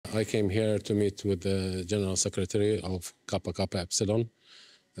I came here to meet with the General Secretary of Kappa Kappa Epsilon,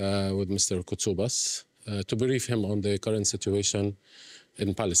 with Mr. Kutsúba, to brief him on the current situation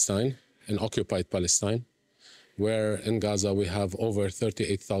in Palestine, in occupied Palestine, where in Gaza we have over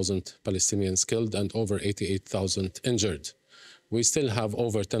 38,000 Palestinians killed and over 88,000 injured. We still have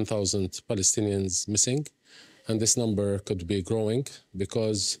over 10,000 Palestinians missing, and this number could be growing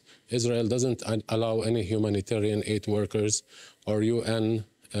because Israel doesn't allow any humanitarian aid workers or UN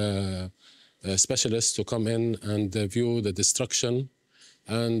specialists to come in and view the destruction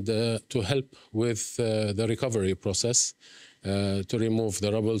and to help with the recovery process, to remove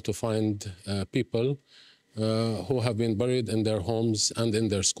the rubble, to find people who have been buried in their homes and in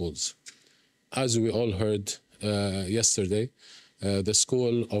their schools. As we all heard yesterday, the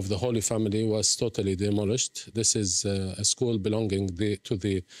school of the Holy Family was totally demolished. This is a school belonging to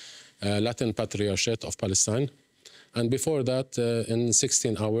the Latin Patriarchate of Palestine. And before that, in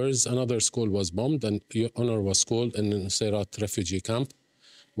 16 hours, another school was bombed, and Honor was school in Nusayrat refugee camp,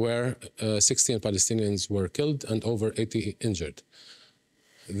 where 16 Palestinians were killed and over 80 injured.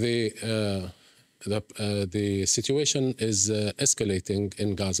 The situation is escalating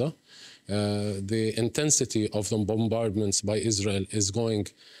in Gaza. The intensity of the bombardments by Israel is going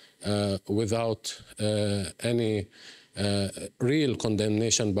without any real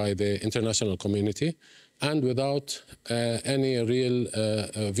condemnation by the international community and without any real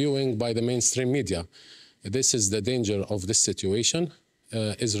viewing by the mainstream media. This is the danger of this situation.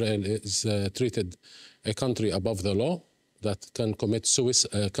 Israel is treated a country above the law that can commit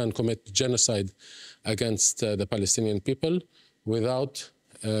genocide against the Palestinian people without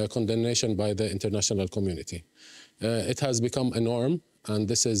condemnation by the international community. It has become a norm, and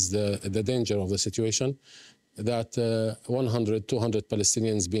this is the danger of the situation, that 100, 200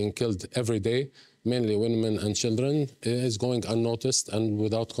 Palestinians being killed every day, mainly women and children, is going unnoticed and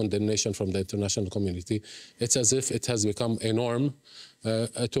without condemnation from the international community. It's as if it has become a norm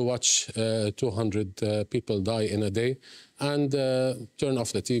to watch 200 people die in a day and turn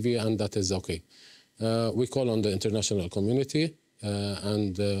off the TV, and that is okay. We call on the international community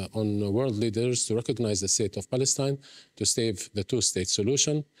and on world leaders to recognize the state of Palestine, to save the two-state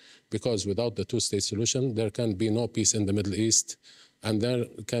solution, because without the two-state solution, there can be no peace in the Middle East, and there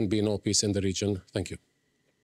can be no peace in the region. Thank you.